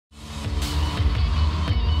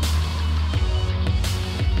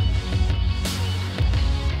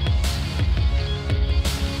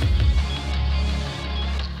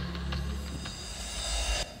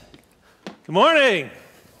Good morning.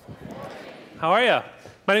 How are you?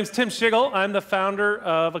 My name's Tim Schigel. I'm the founder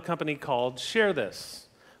of a company called Share This,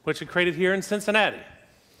 which we created here in Cincinnati.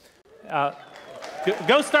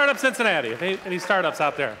 Go Startup Cincinnati, if any startups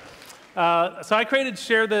out there. So I created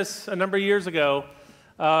Share This a number of years ago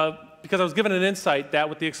because I was given an insight that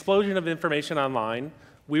with the explosion of information online,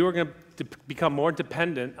 we were going to become more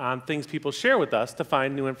dependent on things people share with us to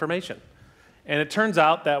find new information. And it turns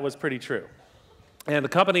out that was pretty true. And the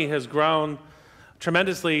company has grown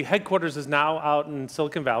tremendously. Headquarters is now out in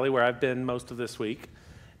Silicon Valley, where I've been most of this week.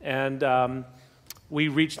 And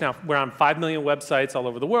we're on 5 million websites all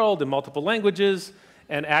over the world in multiple languages.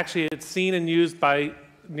 And actually, it's seen and used by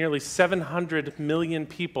nearly 700 million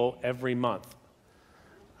people every month.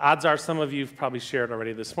 Odds are some of you have probably shared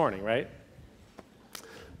already this morning, right?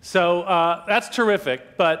 So that's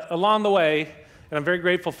terrific. But along the way, and I'm very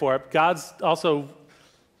grateful for it, God's also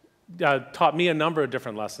taught me a number of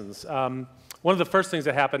different lessons. One of the first things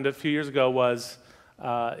that happened a few years ago was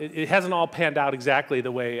it hasn't all panned out exactly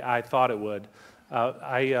the way I thought it would.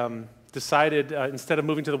 I decided, instead of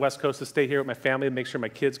moving to the West Coast, to stay here with my family and make sure my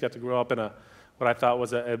kids got to grow up in what I thought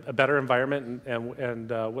was a better environment and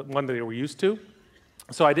one that they were used to.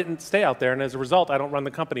 So I didn't stay out there, and as a result, I don't run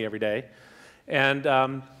the company every day.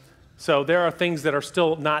 And so there are things that are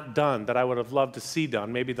still not done that I would have loved to see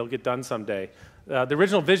done. Maybe they'll get done someday. The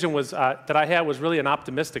original vision was, that I had was really an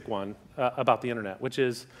optimistic one about the internet, which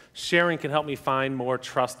is sharing can help me find more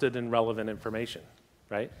trusted and relevant information,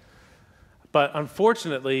 right? But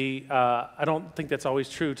unfortunately, I don't think that's always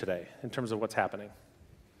true today in terms of what's happening.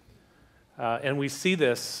 And we see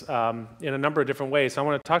this in a number of different ways. So I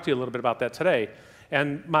want to talk to you a little bit about that today.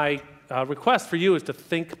 And my request for you is to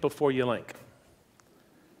think before you link.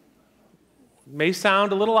 It may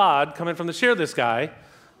sound a little odd coming from the Share This guy,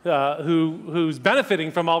 who's benefiting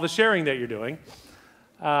from all the sharing that you're doing.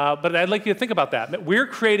 But I'd like you to think about that. We're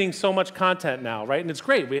creating so much content now, right? And it's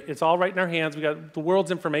great. It's all right in our hands. We got the world's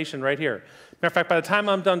information right here. Matter of fact, by the time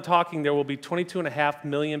I'm done talking, there will be 22.5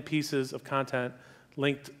 million pieces of content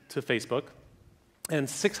linked to Facebook and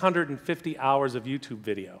 650 hours of YouTube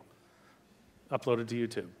video uploaded to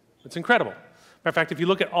YouTube. It's incredible. Matter of fact, if you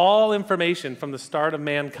look at all information from the start of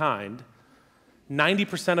mankind,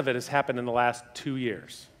 90% of it has happened in the last 2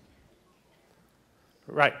 years.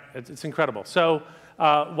 Right, it's incredible. So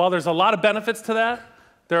while there's a lot of benefits to that,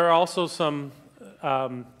 there are also some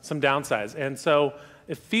downsides. And so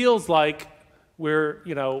it feels like we're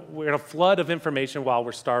in a flood of information while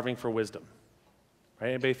we're starving for wisdom. Right?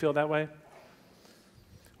 Anybody feel that way?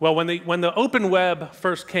 Well, when the open web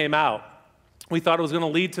first came out, we thought it was going to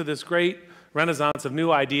lead to this great renaissance of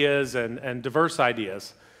new ideas and diverse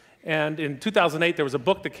ideas. And in 2008, there was a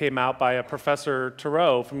book that came out by a Professor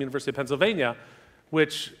Thoreau from the University of Pennsylvania,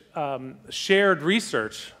 which shared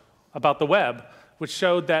research about the web, which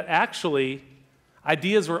showed that actually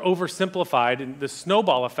ideas were oversimplified, and the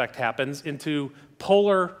snowball effect happens into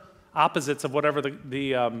polar opposites of whatever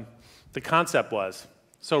the concept was.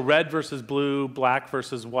 So red versus blue, black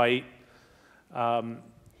versus white.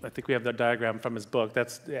 I think we have the diagram from his book.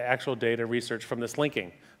 That's the actual data research from this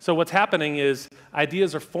linking. So what's happening is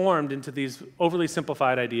ideas are formed into these overly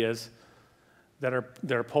simplified ideas that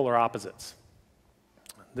are polar opposites.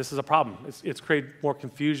 This is a problem. It's created more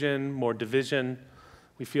confusion, more division.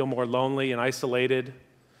 We feel more lonely and isolated.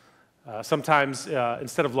 Sometimes,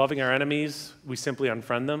 instead of loving our enemies, we simply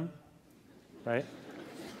unfriend them, right?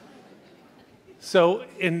 So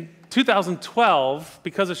in 2012,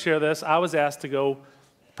 because of Share This, I was asked to go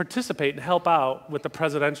participate and help out with the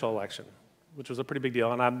presidential election, which was a pretty big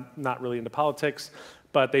deal. And I'm not really into politics,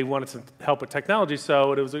 but they wanted to help with technology,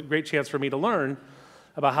 so it was a great chance for me to learn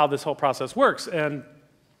about how this whole process works. And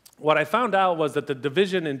what I found out was that the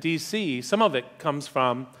division in DC, some of it comes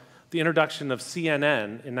from the introduction of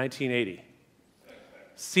CNN in 1980.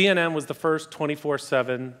 CNN was the first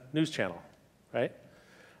 24/7 news channel, right?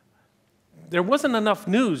 There wasn't enough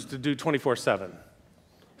news to do 24/7.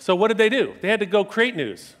 So what did they do? They had to go create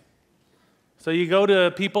news. So you go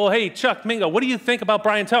to people, hey, Chuck, Mingo, what do you think about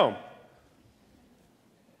Brian Tome?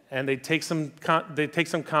 And they take some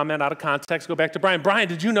comment out of context, go back to Brian. Brian,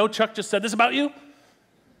 did you know Chuck just said this about you?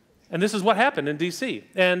 And this is what happened in D.C.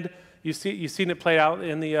 And you've seen it play out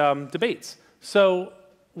in the debates. So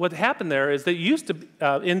what happened there is that used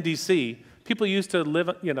to, in D.C., people used to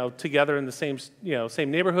live together in the same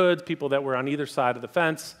neighborhoods, people that were on either side of the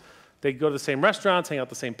fence. They go to the same restaurants, hang out at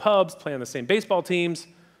the same pubs, play on the same baseball teams.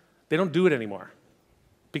 They don't do it anymore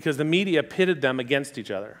because the media pitted them against each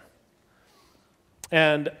other.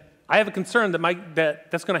 And I have a concern that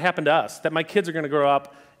that's going to happen to us, that my kids are going to grow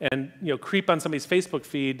up and creep on somebody's Facebook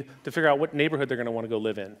feed to figure out what neighborhood they're going to want to go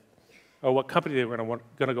live in. or what company they were going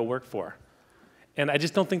to go work for. And I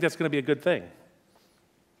just don't think that's going to be a good thing.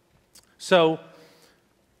 So I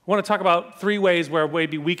want to talk about 3 ways where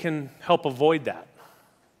maybe we can help avoid that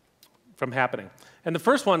from happening. And the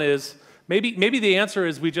first one is, maybe the answer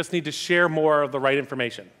is we just need to share more of the right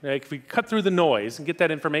information. Like if we cut through the noise and get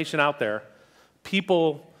that information out there,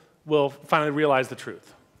 people will finally realize the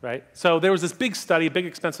truth, right? So there was this big study, big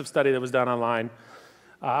expensive study that was done online.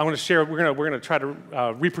 I want to share, we're going to try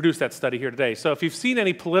to reproduce that study here today. So if you've seen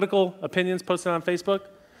any political opinions posted on Facebook,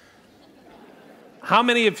 how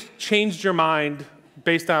many have changed your mind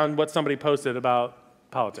based on what somebody posted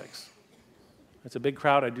about politics? It's a big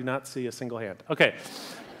crowd. I do not see a single hand. Okay.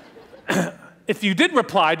 If you did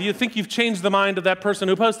reply, do you think you've changed the mind of that person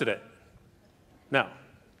who posted it? No.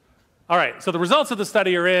 All right, so the results of the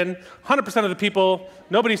study are in. 100% of the people,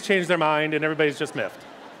 nobody's changed their mind, and everybody's just miffed.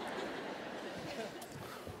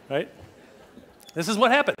 Right? This is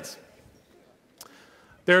what happens.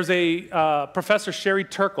 There's a Professor Sherry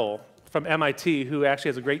Turkle from MIT who actually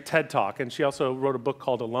has a great TED Talk, and she also wrote a book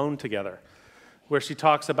called Alone Together, where she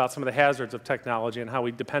talks about some of the hazards of technology and how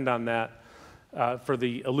we depend on that for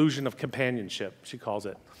the illusion of companionship, she calls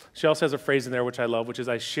it. She also has a phrase in there which I love, which is,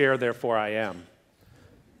 I share, therefore I am.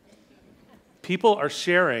 People are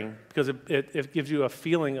sharing because it gives you a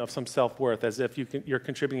feeling of some self-worth, as if you're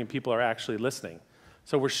contributing and people are actually listening.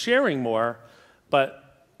 So we're sharing more,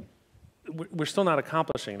 but we're still not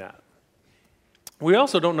accomplishing that. We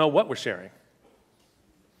also don't know what we're sharing.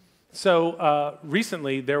 So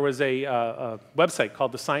recently, there was a website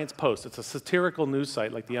called The Science Post. It's a satirical news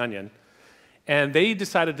site like The Onion. And they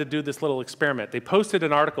decided to do this little experiment. They posted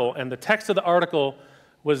an article, and the text of the article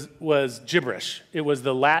was gibberish. It was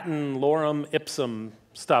the Latin lorem ipsum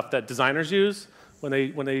stuff that designers use when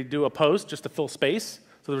they do a post just to fill space.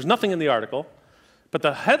 So there was nothing in the article. But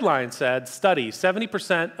the headline said, study,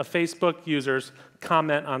 70% of Facebook users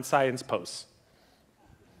comment on science posts.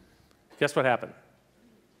 Guess what happened?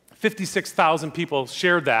 56,000 people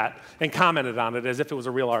shared that and commented on it as if it was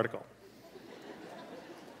a real article.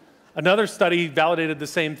 Another study validated the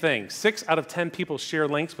same thing. 6 out of 10 people share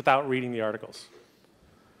links without reading the articles.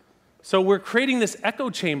 So we're creating this echo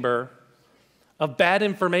chamber of bad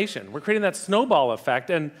information. We're creating that snowball effect,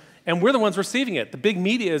 and we're the ones receiving it. The big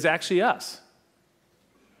media is actually us.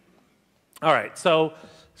 All right, so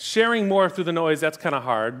sharing more through the noise, that's kind of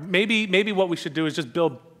hard. Maybe what we should do is just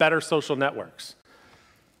build better social networks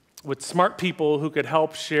with smart people who could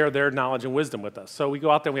help share their knowledge and wisdom with us. So we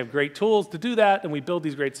go out there and we have great tools to do that, and we build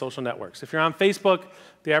these great social networks. If you're on Facebook,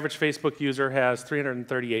 the average Facebook user has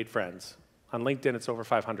 338 friends. On LinkedIn, it's over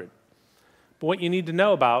 500. But what you need to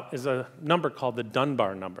know about is a number called the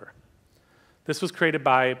Dunbar number. This was created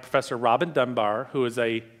by Professor Robin Dunbar, who is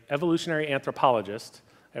an evolutionary anthropologist.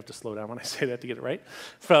 I have to slow down when I say that to get it right,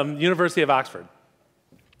 from the University of Oxford.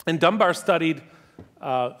 And Dunbar studied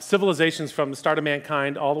civilizations from the start of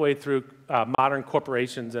mankind all the way through modern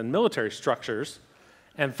corporations and military structures,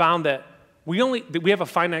 and found that we have a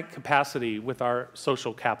finite capacity with our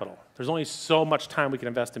social capital. There's only so much time we can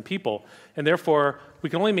invest in people, and therefore we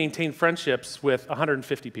can only maintain friendships with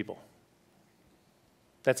 150 people.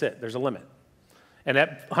 That's it. There's a limit. And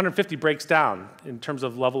that 150 breaks down in terms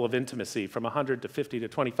of level of intimacy from 100 to 50 to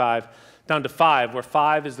 25 down to 5, where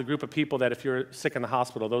 5 is the group of people that if you're sick in the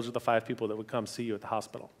hospital, those are the 5 people that would come see you at the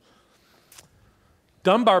hospital.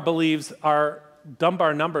 Dunbar believes our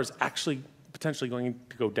Dunbar number is actually potentially going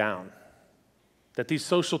to go down, that these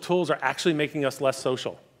social tools are actually making us less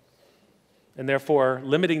social, and therefore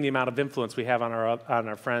limiting the amount of influence we have on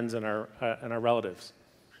our friends and our relatives.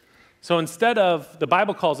 So instead of, the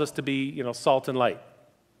Bible calls us to be, salt and light.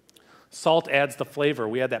 Salt adds the flavor.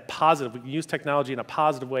 We add that positive. We can use technology in a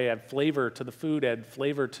positive way, add flavor to the food, add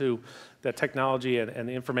flavor to the technology and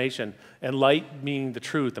the information, and light meaning the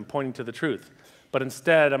truth and pointing to the truth. But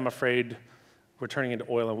instead, I'm afraid we're turning into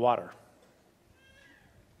oil and water.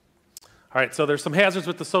 All right, so there's some hazards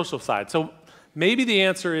with the social side. So maybe the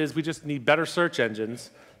answer is we just need better search engines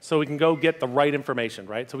so we can go get the right information,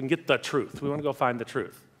 right? So we can get the truth. We want to go find the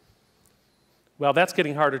truth. Well, that's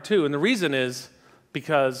getting harder too, and the reason is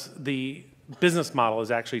because the business model is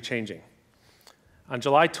actually changing. On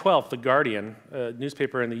July 12th, The Guardian, a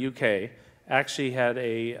newspaper in the UK, actually had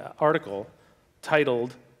an article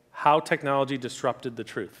titled, "How Technology Disrupted the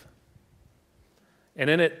Truth." And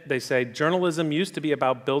in it, they say, journalism used to be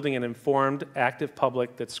about building an informed, active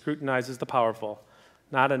public that scrutinizes the powerful,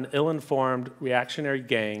 not an ill-informed, reactionary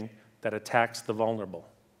gang that attacks the vulnerable.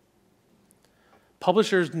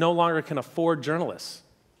 Publishers no longer can afford journalists.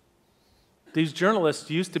 These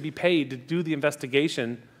journalists used to be paid to do the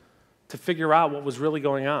investigation to figure out what was really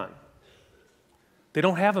going on. They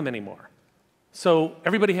don't have them anymore. So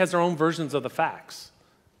everybody has their own versions of the facts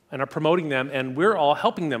and are promoting them, and we're all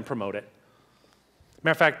helping them promote it.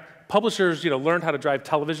 Matter of fact, publishers, learned how to drive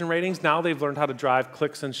television ratings. Now they've learned how to drive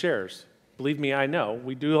clicks and shares. Believe me, I know.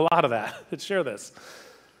 We do a lot of that. Let's share this.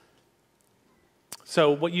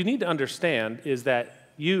 So what you need to understand is that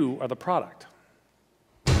you are the product.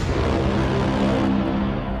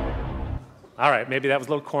 All right, maybe that was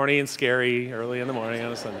a little corny and scary early in the morning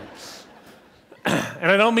on a Sunday. And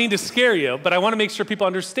I don't mean to scare you, but I want to make sure people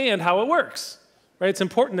understand how it works. Right? It's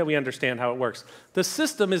important that we understand how it works. The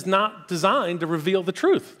system is not designed to reveal the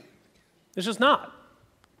truth. It's just not.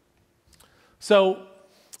 So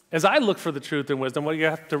as I look for the truth and wisdom, what you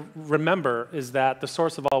have to remember is that the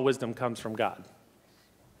source of all wisdom comes from God.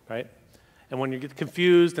 Right? And when you get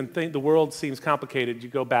confused and think the world seems complicated, you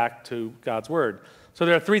go back to God's Word. So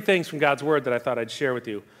there are 3 things from God's Word that I thought I'd share with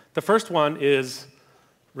you. The first one is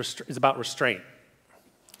about restraint.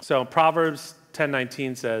 So Proverbs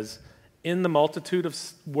 10:19 says, "In the multitude of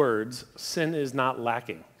words, sin is not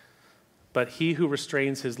lacking, but he who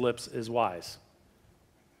restrains his lips is wise."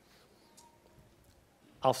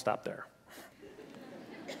 I'll stop there.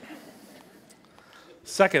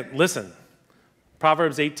 Second, listen.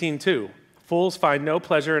 Proverbs 18:2, "Fools find no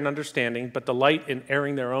pleasure in understanding, but delight in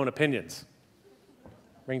airing their own opinions."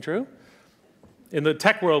 Ring true? In the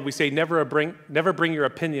tech world, we say never bring your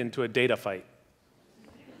opinion to a data fight.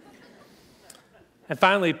 And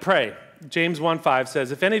finally, pray. James 1:5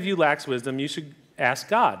 says, "If any of you lacks wisdom, you should ask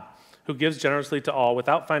God, who gives generously to all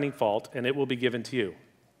without finding fault, and it will be given to you."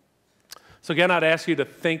 So again, I'd ask you to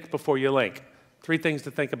think before you link. 3 things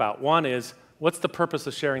to think about. One is, what's the purpose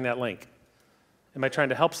of sharing that link? Am I trying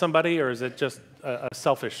to help somebody, or is it just a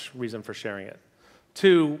selfish reason for sharing it?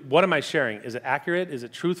 2, what am I sharing? Is it accurate? Is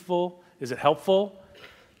it truthful? Is it helpful?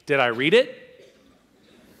 Did I read it?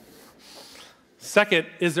 Second,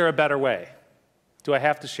 is there a better way? Do I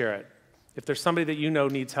have to share it? If there's somebody that you know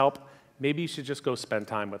needs help, maybe you should just go spend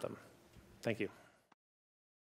time with them. Thank you.